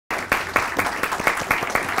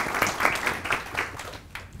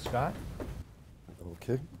Scott.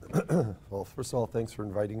 Okay. Well, first of all, thanks for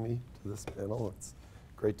inviting me to this panel. It's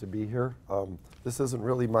great to be here. This isn't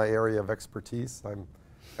really my area of expertise. I'm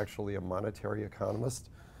actually a monetary economist.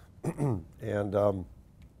 And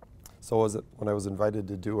so when I was invited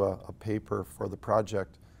to do a paper for the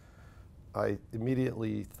project, I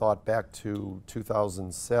immediately thought back to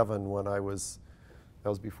 2007 when that was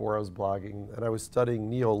before I was blogging, and I was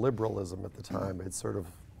studying neoliberalism at the time. It's sort of,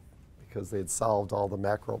 because they had solved all the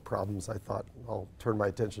macro problems, I thought I'll turn my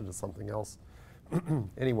attention to something else.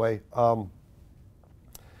 Anyway, and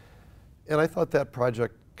I thought that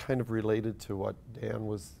project kind of related to what Dan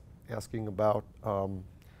was asking about.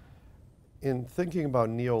 In thinking about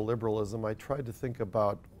neoliberalism, I tried to think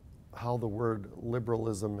about how the word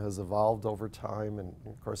liberalism has evolved over time, and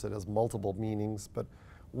of course it has multiple meanings, but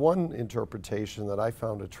one interpretation that I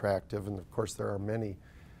found attractive, and of course there are many,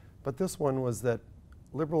 but this one was that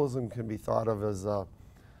liberalism can be thought of as a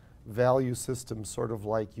value system sort of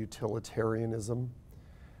like utilitarianism,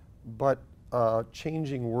 but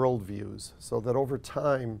changing worldviews, so that over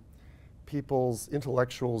time people's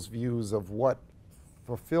intellectuals' views of what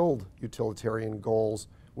fulfilled utilitarian goals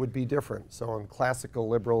would be different. So in classical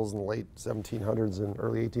liberals in the late 1700s and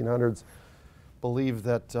early 1800s believed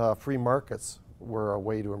that free markets were a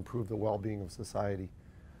way to improve the well-being of society.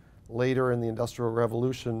 Later in the Industrial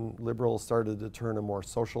Revolution, liberals started to turn a more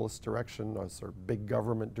socialist direction, a sort of big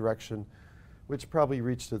government direction, which probably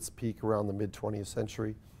reached its peak around the mid-20th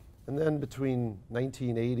century. And then between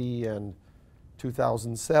 1980 and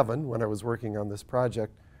 2007, when I was working on this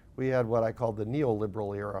project, we had what I called the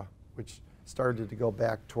neoliberal era, which started to go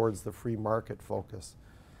back towards the free market focus.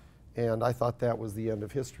 And I thought that was the end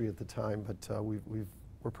of history at the time, but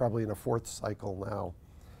we're probably in a fourth cycle now.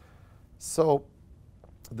 So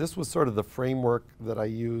this was sort of the framework that I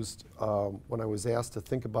used when I was asked to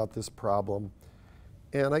think about this problem.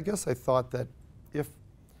 And I guess I thought that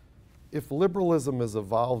if liberalism has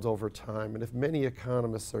evolved over time, and if many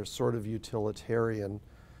economists are sort of utilitarian,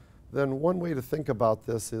 then one way to think about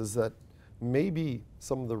this is that maybe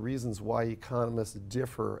some of the reasons why economists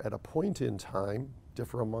differ at a point in time,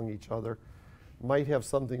 differ among each other, might have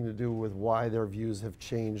something to do with why their views have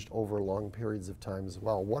changed over long periods of time as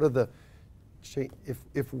well. What are the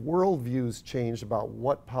if worldviews changed about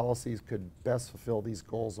what policies could best fulfill these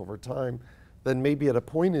goals over time, then maybe at a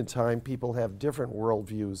point in time people have different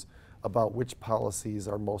worldviews about which policies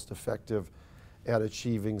are most effective at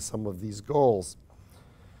achieving some of these goals.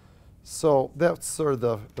 So that's sort of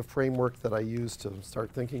the framework that I used to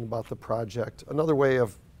start thinking about the project. Another way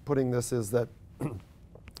of putting this is that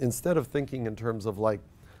instead of thinking in terms of like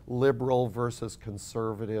liberal versus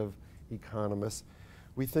conservative economists,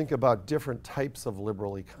 we think about different types of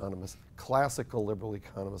liberal economists, classical liberal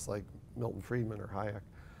economists like Milton Friedman or Hayek,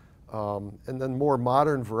 and then more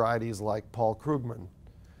modern varieties like Paul Krugman.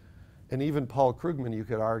 And even Paul Krugman, you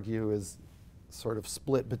could argue, is sort of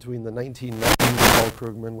split between the 1990s Paul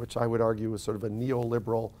Krugman, which I would argue is sort of a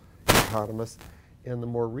neoliberal economist, and the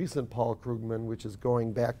more recent Paul Krugman, which is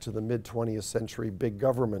going back to the mid-20th century big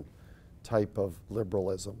government type of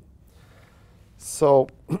liberalism. So,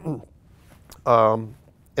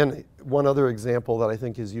 and one other example that I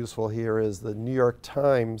think is useful here is the New York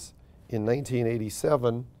Times in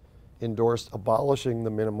 1987 endorsed abolishing the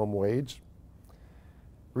minimum wage.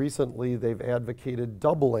 Recently, they've advocated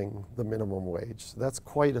doubling the minimum wage. So that's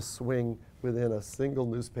quite a swing within a single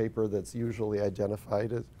newspaper that's usually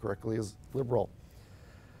identified correctly as liberal.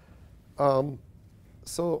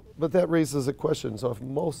 But that raises a question. So if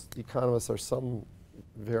most economists are some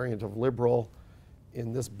variant of liberal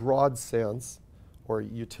in this broad sense, or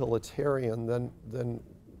utilitarian, then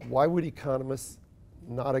why would economists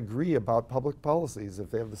not agree about public policies?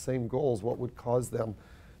 If they have the same goals, what would cause them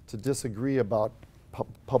to disagree about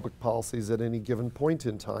public policies at any given point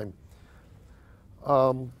in time?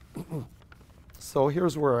 So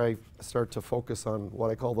here's where I start to focus on what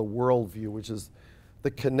I call the worldview, which is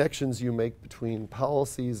the connections you make between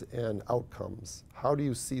policies and outcomes. How do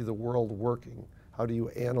you see the world working? How do you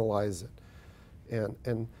analyze it?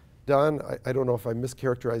 And Don, I don't know if I'm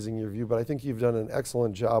mischaracterizing your view, but I think you've done an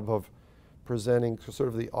excellent job of presenting sort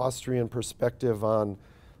of the Austrian perspective on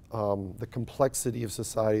the complexity of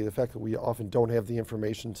society, the fact that we often don't have the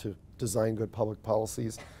information to design good public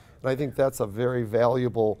policies. And I think that's a very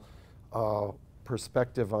valuable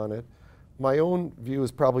perspective on it. My own view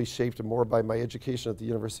is probably shaped more by my education at the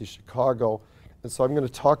University of Chicago. And so I'm going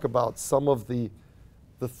to talk about some of the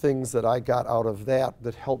things that I got out of that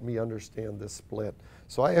helped me understand this split.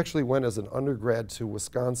 So I actually went as an undergrad to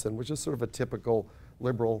Wisconsin, which is sort of a typical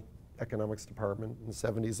liberal economics department in the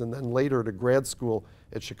 70s, and then later to grad school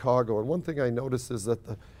at Chicago. And one thing I noticed is that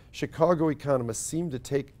the Chicago economists seemed to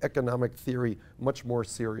take economic theory much more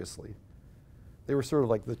seriously. They were sort of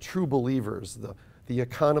like the true believers, the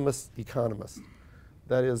economist.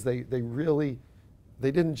 That is, they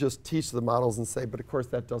didn't just teach the models and say, but of course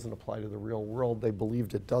that doesn't apply to the real world. They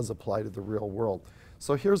believed it does apply to the real world.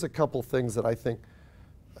 So here's a couple things that I think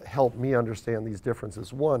help me understand these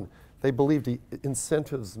differences. One, they believed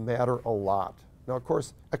incentives matter a lot. Now, of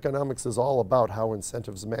course, economics is all about how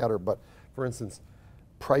incentives matter, but for instance,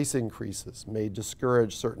 price increases may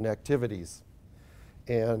discourage certain activities.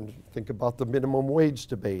 And think about the minimum wage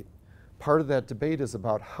debate. Part of that debate is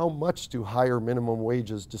about how much do higher minimum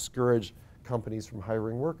wages discourage companies from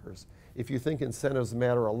hiring workers. If you think incentives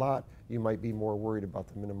matter a lot, you might be more worried about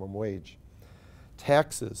the minimum wage.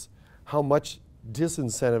 Taxes, how much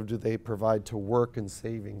disincentive do they provide to work and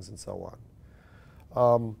savings and so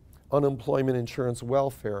on? Unemployment insurance,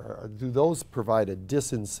 welfare, do those provide a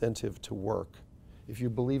disincentive to work? If you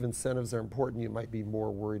believe incentives are important, you might be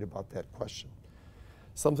more worried about that question.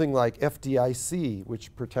 Something like FDIC,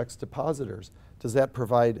 which protects depositors, does that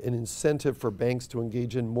provide an incentive for banks to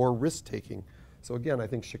engage in more risk-taking? So again, I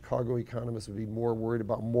think Chicago economists would be more worried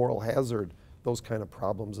about moral hazard, those kind of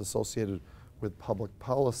problems associated with public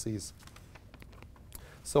policies.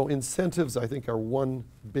 So incentives, I think, are one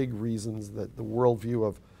big reasons that the worldview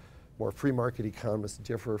of more free market economists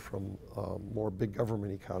differ from more big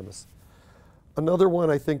government economists. Another one,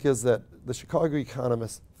 I think, is that the Chicago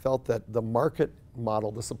economists felt that the market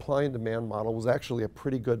model, the supply and demand model, was actually a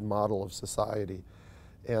pretty good model of society.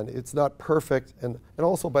 And it's not perfect, and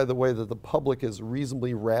also, by the way, that the public is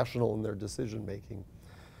reasonably rational in their decision making.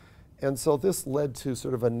 And so this led to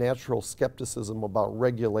sort of a natural skepticism about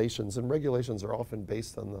regulations, and regulations are often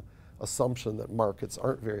based on the assumption that markets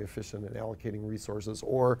aren't very efficient in allocating resources,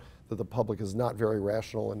 or that the public is not very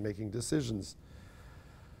rational in making decisions.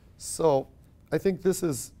 So I think this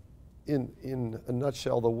is, in a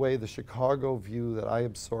nutshell, the way the Chicago view that I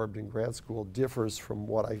absorbed in grad school differs from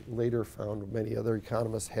what I later found many other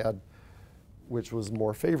economists had, which was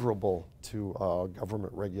more favorable to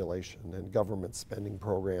government regulation and government spending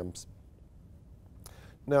programs.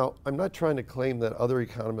 Now, I'm not trying to claim that other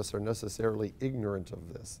economists are necessarily ignorant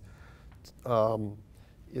of this.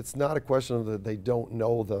 It's not a question of that they don't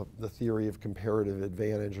know the theory of comparative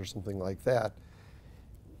advantage or something like that.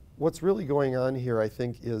 What's really going on here, I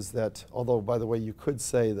think, is that, although, by the way, you could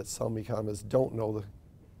say that some economists don't know the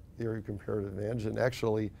theory of comparative advantage, and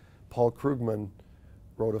actually, Paul Krugman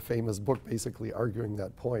wrote a famous book basically arguing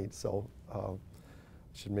that point, so I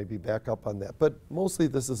should maybe back up on that. But mostly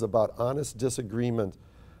this is about honest disagreement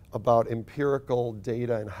about empirical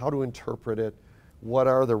data and how to interpret it, what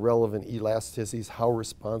are the relevant elasticities, how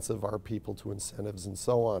responsive are people to incentives, and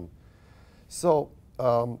so on. So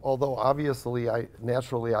although obviously,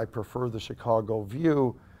 naturally I prefer the Chicago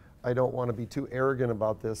view, I don't want to be too arrogant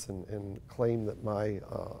about this and claim that my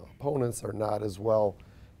opponents are not as well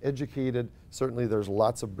educated. Certainly there's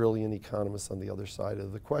lots of brilliant economists on the other side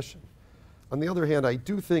of the question. On the other hand, I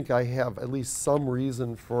do think I have at least some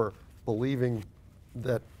reason for believing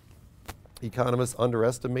that economists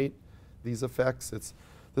underestimate these effects.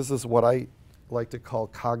 This is what I like to call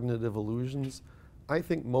cognitive illusions. I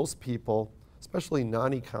think most people, especially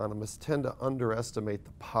non-economists, tend to underestimate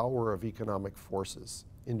the power of economic forces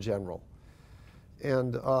in general.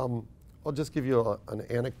 And I'll just give you an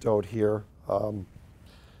anecdote here.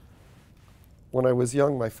 When I was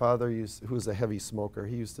young, my father, who was a heavy smoker,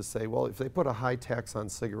 he used to say, well, if they put a high tax on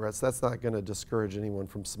cigarettes, that's not going to discourage anyone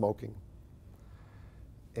from smoking.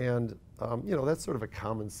 And you know, that's sort of a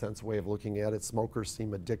common sense way of looking at it. Smokers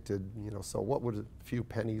seem addicted, you know, so what would a few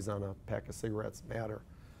pennies on a pack of cigarettes matter?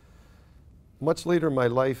 Much later in my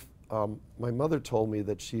life, my mother told me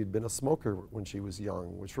that she had been a smoker when she was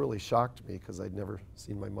young, which really shocked me because I'd never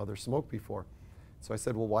seen my mother smoke before. So I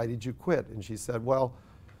said, well, why did you quit? And she said, well,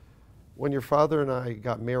 when your father and I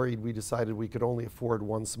got married, we decided we could only afford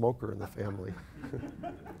one smoker in the family.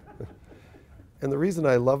 And the reason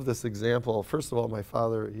I love this example, first of all, my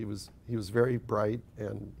father, he was very bright,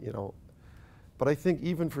 and you know, but I think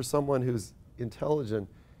even for someone who's intelligent,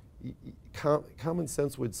 common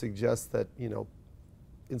sense would suggest that, you know,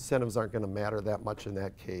 incentives aren't going to matter that much in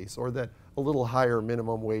that case, or that a little higher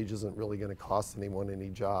minimum wage isn't really going to cost anyone any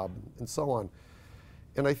job, and so on.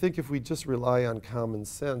 And I think if we just rely on common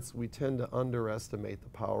sense, we tend to underestimate the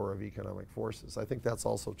power of economic forces. I think that's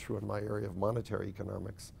also true in my area of monetary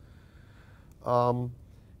economics.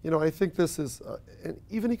 You know, I think this is, and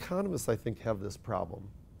even economists, I think, have this problem.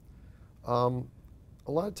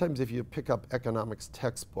 A lot of times if you pick up economics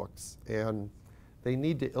textbooks and they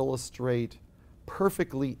need to illustrate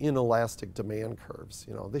perfectly inelastic demand curves.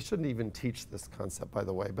 You know, they shouldn't even teach this concept, by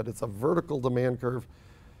the way, but it's a vertical demand curve.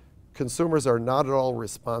 Consumers are not at all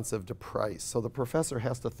responsive to price. So the professor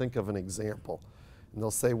has to think of an example. And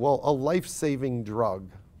they'll say, well, a life-saving drug,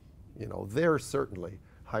 you know, there certainly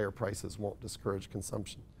higher prices won't discourage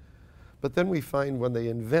consumption. But then we find when they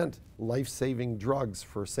invent life-saving drugs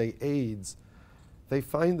for, say, AIDS, they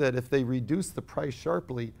find that if they reduce the price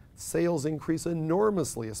sharply, sales increase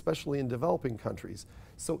enormously, especially in developing countries.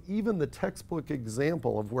 So even the textbook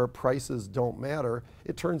example of where prices don't matter,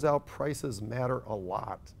 it turns out prices matter a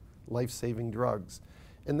lot, life-saving drugs.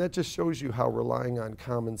 And that just shows you how relying on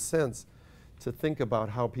common sense to think about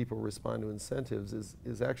how people respond to incentives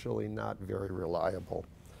is actually not very reliable.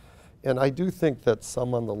 And I do think that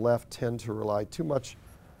some on the left tend to rely too much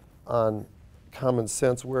on common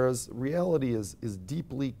sense, whereas reality is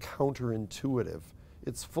deeply counterintuitive.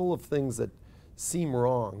 It's full of things that seem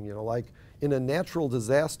wrong. You know, like in a natural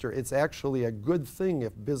disaster, it's actually a good thing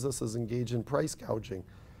if businesses engage in price gouging.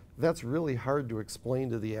 That's really hard to explain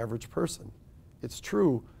to the average person. It's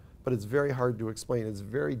true, but it's very hard to explain. It's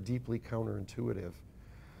very deeply counterintuitive.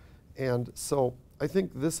 And so I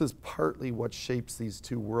think this is partly what shapes these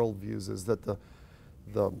two worldviews, is that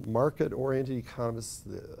the market-oriented economists,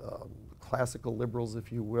 the classical liberals,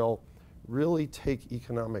 if you will, really take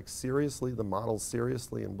economics seriously, the models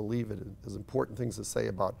seriously, and believe it has important things to say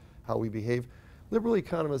about how we behave. Liberal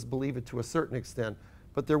economists believe it to a certain extent,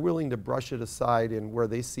 but they're willing to brush it aside in where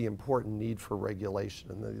they see important need for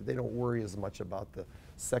regulation, and they don't worry as much about the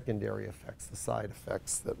secondary effects, the side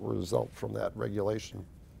effects that result from that regulation.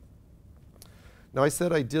 Now, I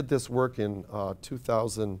said I did this work in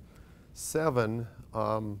 2007,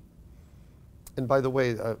 and by the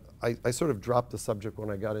way, I sort of dropped the subject when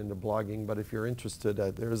I got into blogging, but if you're interested,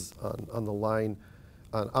 there's on the line,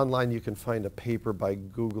 online you can find a paper by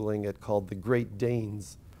Googling it called The Great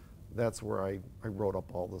Danes. That's where I wrote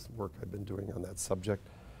up all this work I've been doing on that subject.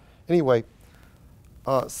 Anyway,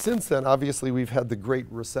 since then, obviously, we've had the Great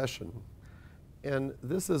Recession. And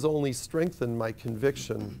this has only strengthened my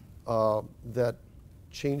conviction that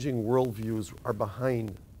changing worldviews are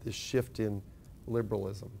behind this shift in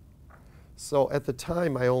liberalism. So at the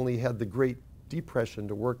time, I only had the Great Depression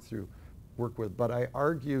to work with, but I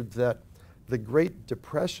argued that the Great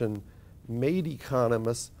Depression made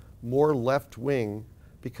economists more left-wing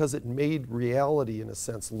because it made reality, in a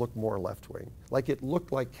sense, look more left-wing. Like it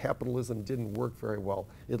looked like capitalism didn't work very well.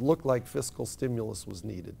 It looked like fiscal stimulus was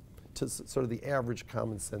needed to sort of the average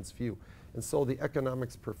common sense view. And so the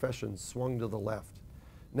economics profession swung to the left.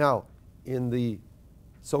 Now, in the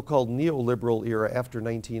so-called neoliberal era after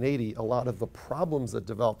 1980, a lot of the problems that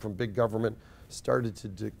developed from big government started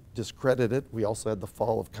to discredit it. We also had the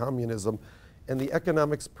fall of communism. And the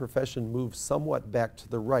economics profession moved somewhat back to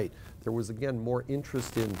the right. There was, again, more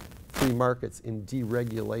interest in free markets, in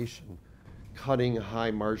deregulation, cutting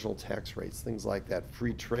high marginal tax rates, things like that,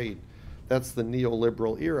 free trade. That's the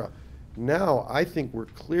neoliberal era. Now, I think we're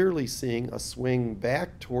clearly seeing a swing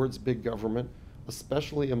back towards big government,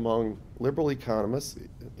 especially among liberal economists,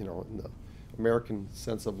 you know, in the American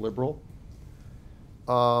sense of liberal.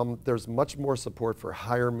 There's much more support for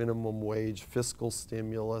higher minimum wage, fiscal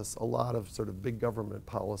stimulus, a lot of sort of big government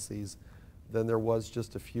policies than there was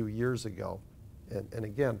just a few years ago. And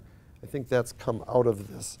again, I think that's come out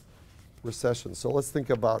of this recession. So let's think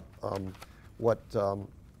about what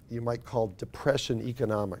you might call depression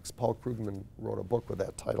economics. Paul Krugman wrote a book with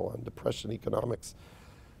that title on depression economics.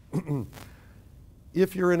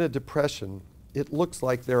 If you're in a depression, it looks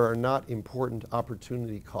like there are not important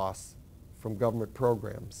opportunity costs from government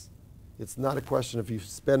programs. It's not a question if you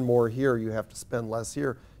spend more here, you have to spend less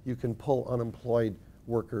here. You can pull unemployed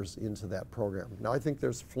workers into that program. Now, I think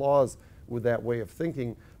there's flaws with that way of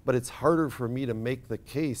thinking, but it's harder for me to make the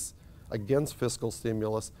case against fiscal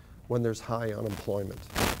stimulus when there's high unemployment.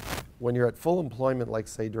 When you're at full employment, like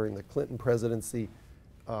say during the Clinton presidency,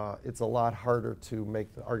 it's a lot harder to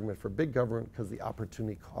make the argument for big government because the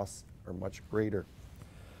opportunity costs are much greater.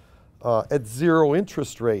 At zero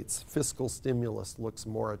interest rates, fiscal stimulus looks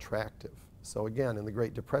more attractive. So again, in the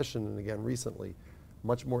Great Depression, and again recently,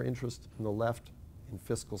 much more interest in the left in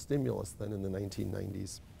fiscal stimulus than in the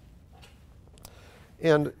 1990s.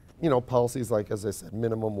 And you know, policies like, as I said,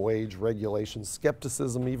 minimum wage, regulation,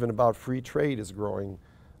 skepticism even about free trade is growing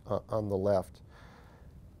on the left.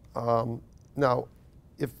 Now,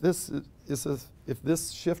 if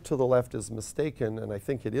this shift to the left is mistaken, and I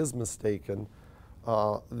think it is mistaken,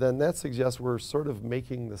 then that suggests we're sort of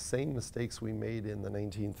making the same mistakes we made in the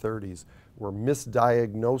 1930s. We're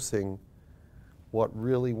misdiagnosing what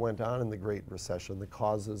really went on in the Great Recession, the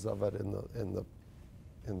causes of it, and the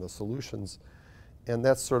in the solutions. And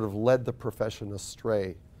that's sort of led the profession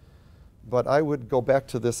astray. But I would go back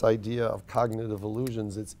to this idea of cognitive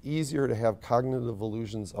illusions. It's easier to have cognitive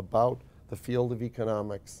illusions about the field of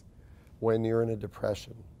economics when you're in a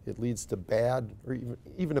depression. It leads to bad, or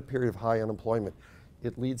even a period of high unemployment.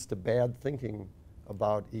 It leads to bad thinking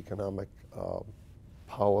about economic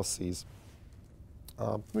policies.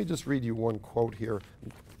 Let me just read you one quote here.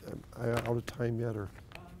 Am I out of time yet? Or?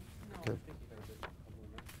 No, Okay. I think you got a bit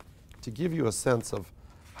more. To give you a sense of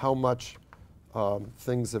how much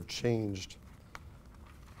things have changed.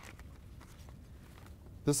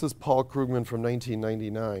 This is Paul Krugman from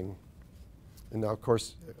 1999. And now, of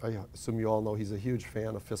course, I assume you all know he's a huge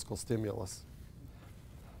fan of fiscal stimulus.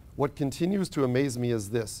 What continues to amaze me is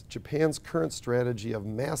this: Japan's current strategy of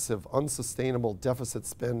massive, unsustainable deficit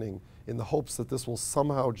spending in the hopes that this will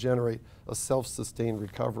somehow generate a self-sustained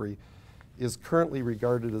recovery is currently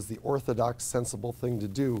regarded as the orthodox, sensible thing to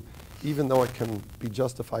do, even though it can be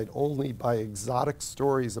justified only by exotic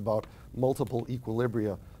stories about multiple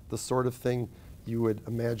equilibria, the sort of thing you would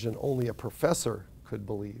imagine only a professor could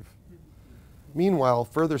believe. Meanwhile,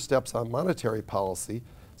 further steps on monetary policy,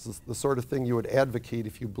 this is the sort of thing you would advocate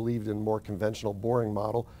if you believed in a more conventional, boring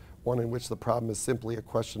model, one in which the problem is simply a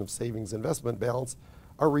question of savings-investment balance,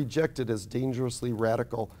 are rejected as dangerously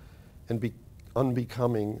radical and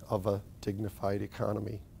unbecoming of a dignified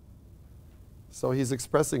economy. So he's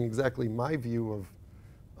expressing exactly my view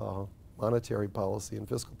of monetary policy and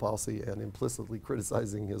fiscal policy and implicitly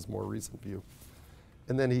criticizing his more recent view.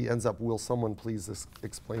 And then he ends up, will someone please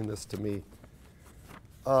explain this to me?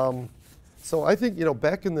 So I think,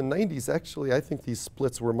 back in the 90s, actually, I think these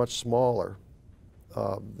splits were much smaller.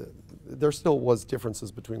 There still was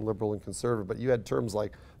differences between liberal and conservative, but you had terms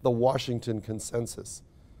like the Washington Consensus,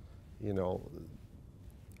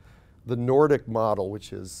 the Nordic model,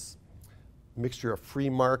 which is a mixture of free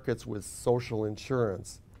markets with social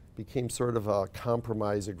insurance, became sort of a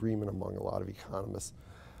compromise agreement among a lot of economists.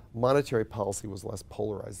 Monetary policy was less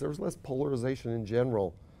polarized. There was less polarization in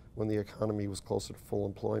general when the economy was closer to full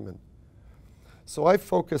employment. So I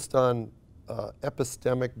focused on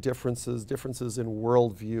epistemic differences in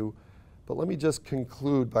worldview, but let me just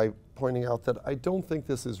conclude by pointing out that I don't think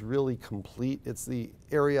this is really complete. It's the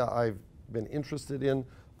area I've been interested in,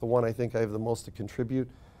 the one I think I have the most to contribute,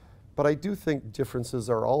 but I do think differences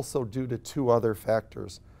are also due to two other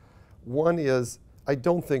factors. One is, I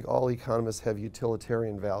don't think all economists have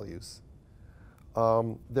utilitarian values.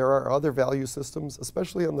 There are other value systems,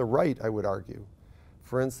 especially on the right, I would argue.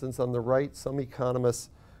 For instance, on the right, some economists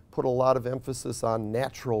put a lot of emphasis on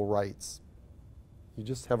natural rights. You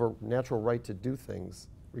just have a natural right to do things,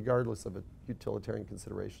 regardless of utilitarian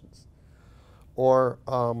considerations. Or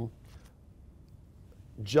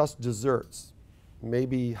just desserts.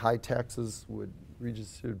 Maybe high taxes would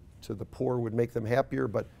redistribute to the poor would make them happier,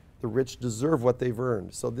 but the rich deserve what they've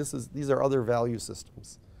earned. So these are other value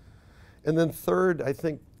systems. And then third, I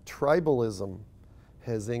think tribalism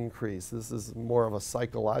has increased. This is more of a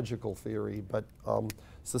psychological theory, but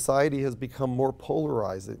society has become more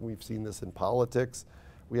polarized. We've seen this in politics.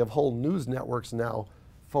 We have whole news networks now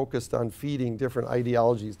focused on feeding different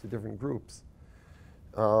ideologies to different groups.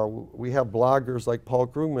 We have bloggers like Paul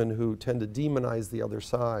Krugman who tend to demonize the other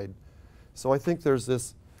side. So I think there's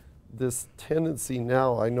this tendency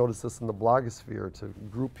now, I notice this in the blogosphere, to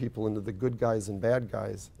group people into the good guys and bad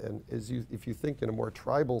guys. And if you think in a more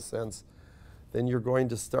tribal sense, then you're going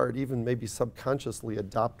to start even maybe subconsciously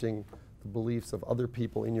adopting the beliefs of other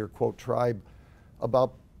people in your, quote, tribe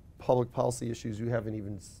about public policy issues you haven't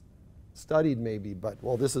even studied maybe, but,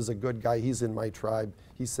 well, this is a good guy, he's in my tribe,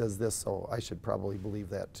 he says this, so I should probably believe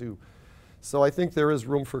that too. So I think there is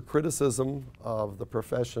room for criticism of the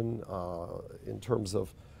profession in terms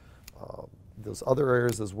of those other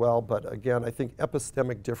areas as well, but again, I think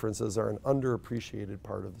epistemic differences are an underappreciated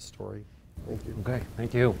part of the story. Thank you. Okay,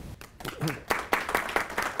 thank you.